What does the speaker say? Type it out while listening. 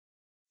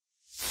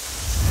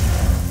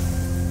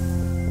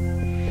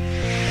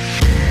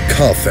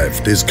Car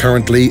theft is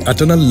currently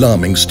at an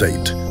alarming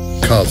state.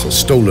 Cars are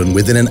stolen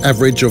within an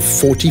average of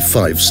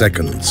 45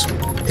 seconds.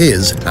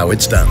 Here's how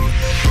it's done.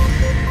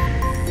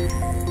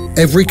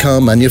 Every car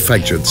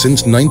manufactured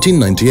since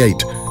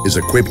 1998 is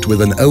equipped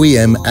with an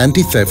OEM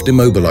anti-theft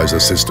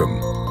immobilizer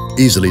system.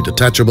 Easily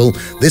detachable,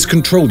 this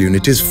control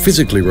unit is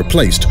physically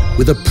replaced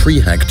with a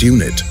pre-hacked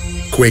unit.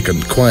 Quick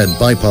and quiet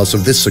bypass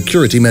of this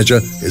security measure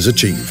is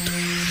achieved.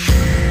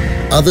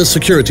 Other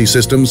security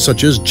systems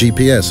such as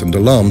GPS and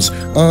alarms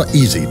are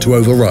easy to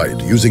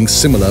override using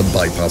similar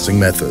bypassing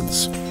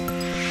methods.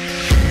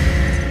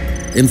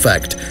 In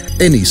fact,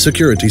 any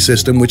security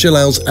system which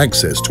allows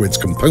access to its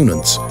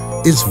components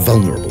is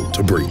vulnerable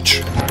to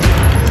breach.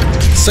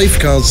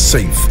 Safecar's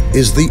Safe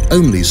is the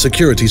only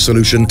security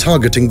solution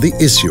targeting the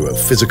issue of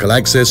physical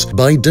access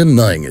by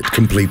denying it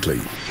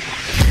completely.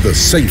 The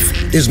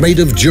Safe is made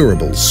of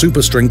durable,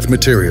 super-strength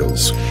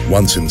materials.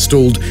 Once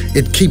installed,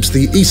 it keeps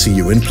the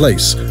ECU in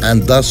place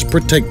and thus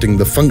protecting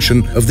the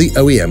function of the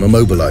OEM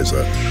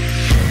immobilizer.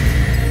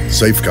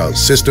 Safecar's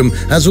system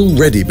has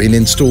already been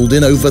installed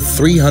in over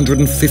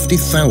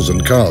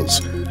 350,000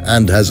 cars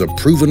and has a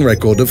proven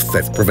record of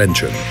theft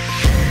prevention.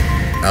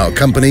 Our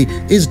company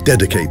is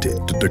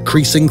dedicated to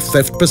decreasing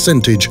theft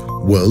percentage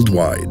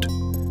worldwide.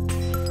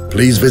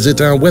 Please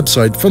visit our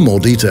website for more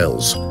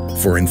details.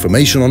 For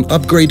information on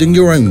upgrading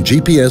your own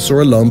GPS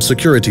or alarm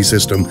security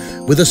system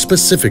with a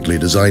specifically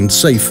designed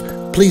safe,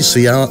 please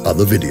see our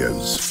other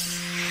videos.